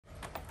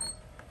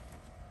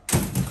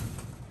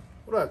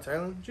What up,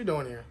 Taylor? What you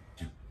doing here?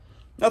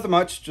 Nothing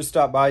much. Just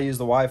stop by, use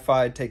the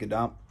Wi-Fi, take a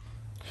dump.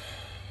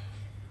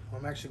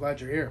 Well, I'm actually glad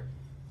you're here.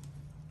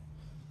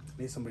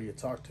 I need somebody to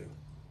talk to.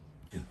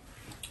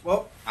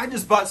 Well, I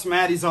just bought some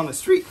Addies on the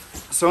street.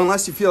 So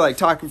unless you feel like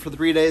talking for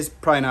 3 days,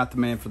 probably not the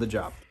man for the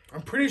job.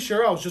 I'm pretty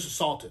sure I was just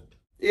assaulted.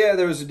 Yeah,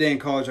 there was a day in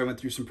college I went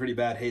through some pretty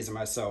bad hazing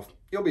myself.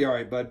 You'll be all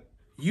right, bud.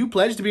 You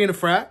pledged to be in a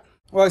frat?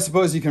 Well, I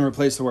suppose you can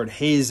replace the word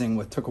hazing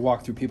with took a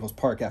walk through People's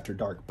Park after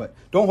dark, but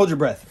don't hold your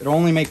breath. It'll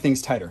only make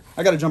things tighter.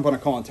 I gotta jump on a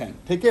call in 10.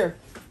 Take care.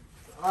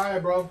 All right,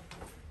 bro.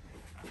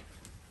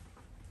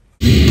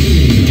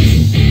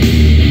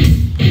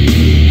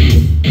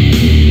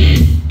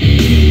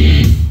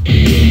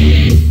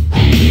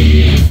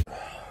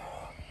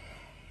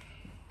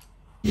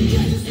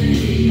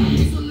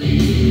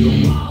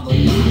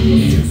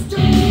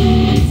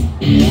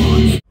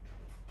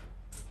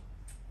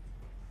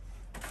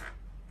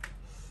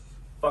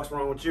 What's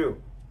wrong with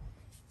you?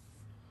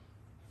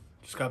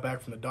 Just got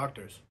back from the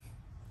doctor's.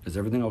 Is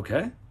everything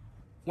okay?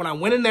 When I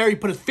went in there, he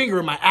put his finger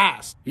in my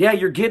ass. Yeah,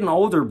 you're getting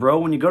older, bro.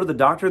 When you go to the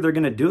doctor, they're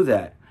gonna do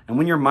that. And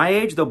when you're my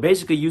age, they'll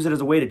basically use it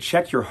as a way to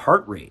check your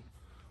heart rate.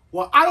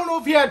 Well, I don't know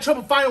if he had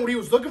trouble finding what he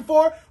was looking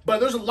for, but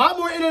there's a lot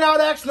more in and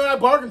out action than I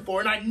bargained for,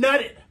 and I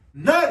nutted.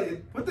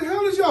 Nutted? What the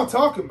hell is y'all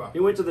talking about? He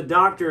went to the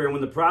doctor, and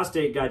when the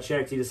prostate got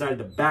checked, he decided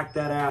to back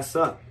that ass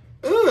up.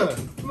 Ugh,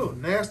 little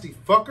nasty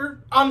fucker.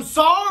 I'm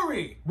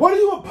sorry. What are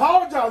you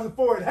apologizing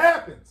for? It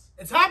happens.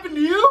 It's happened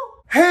to you?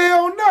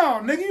 Hell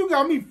no, nigga, you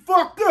got me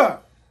fucked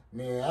up.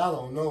 Man, I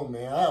don't know,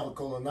 man. I have a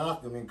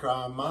colonoscopy and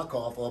cry in my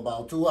car for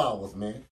about 2 hours, man.